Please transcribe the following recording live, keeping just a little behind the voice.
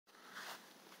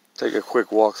Take a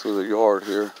quick walk through the yard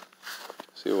here,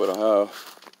 see what I have.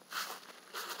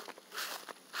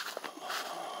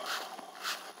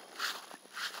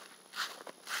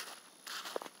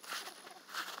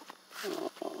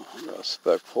 Got a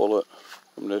speck pullet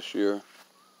from this year,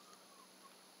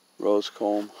 rose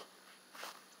comb.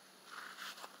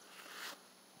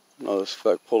 Another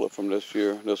speck pullet from this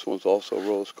year. This one's also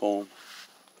rose comb.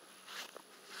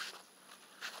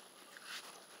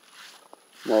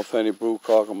 Mulvaney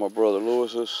broodcock of my brother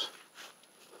Lewis's.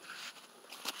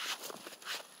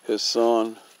 His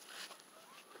son.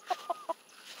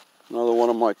 Another one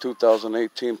of my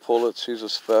 2018 pullets. He's a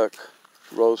speck,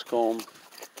 rose comb.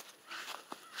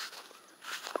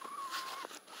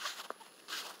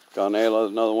 Garnela,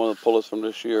 another one of the pullets from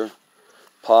this year.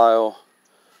 Pile,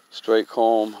 straight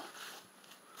comb.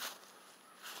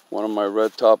 One of my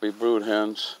red toppy brood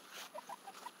hens.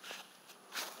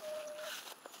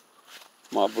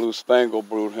 My blue spangled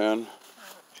brood hen.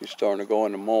 She's starting to go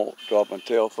into molt, dropping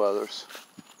tail feathers.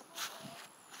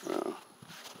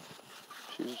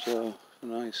 She's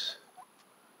nice.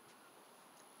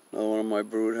 Another one of my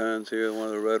brood hens here, one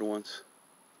of the red ones.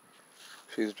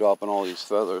 She's dropping all these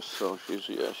feathers, so she's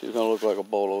gonna look like a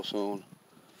bolo soon.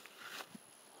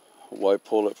 A white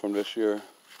pullet from this year.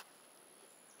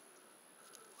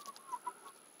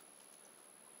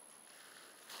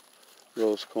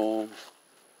 Rose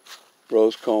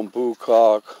comb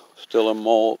broodcock, still in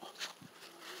molt.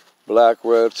 Black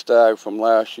red stag from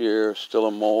last year, still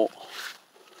in molt.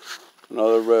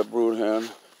 Another red brood hen.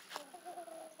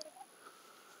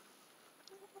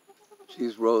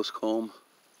 She's rose comb.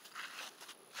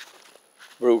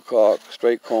 Broodcock,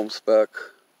 straight comb speck,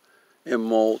 in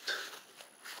molt.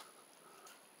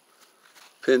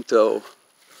 Pinto,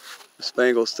 the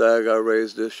spangled stag I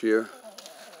raised this year.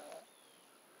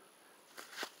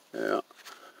 Yeah.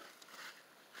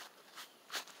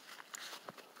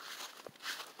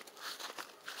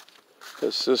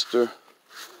 His sister,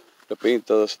 the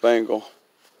Pinta, the Spangle.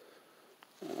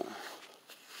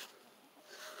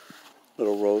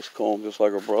 Little rose comb, just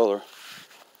like her brother.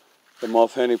 The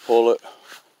Mulvaney pullet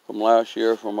from last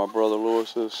year from my brother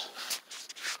Lewis's.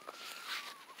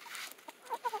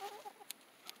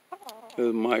 This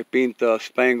is my Pinta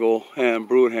Spangle hen,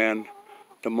 brood hen,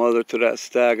 the mother to that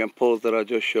stag and pullet that I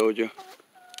just showed you.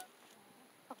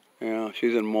 Yeah,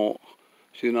 she's in molt.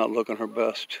 She's not looking her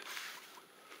best.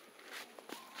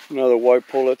 Another white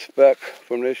pullet speck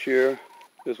from this year.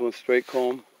 This one's straight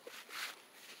comb.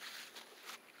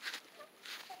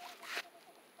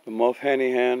 The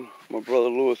Mulvaney hen, my brother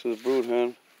Lewis's brood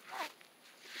hen.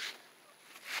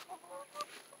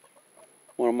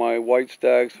 One of my white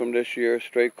stags from this year,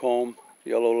 straight comb,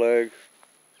 yellow leg.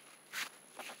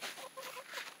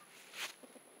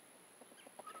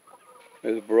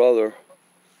 His brother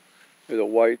is a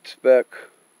white speck,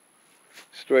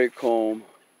 straight comb,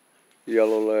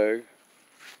 yellow leg.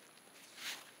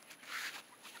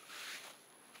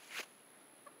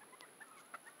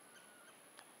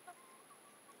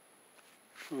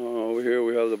 Over here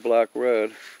we have the black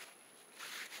red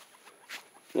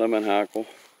lemon hackle.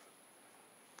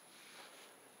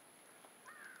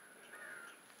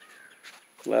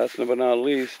 Last but not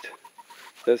least,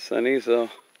 this Sanisa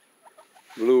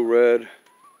blue red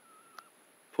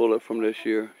pullet from this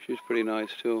year. She's pretty nice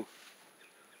too.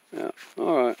 Yeah,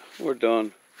 alright, we're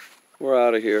done. We're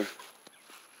out of here.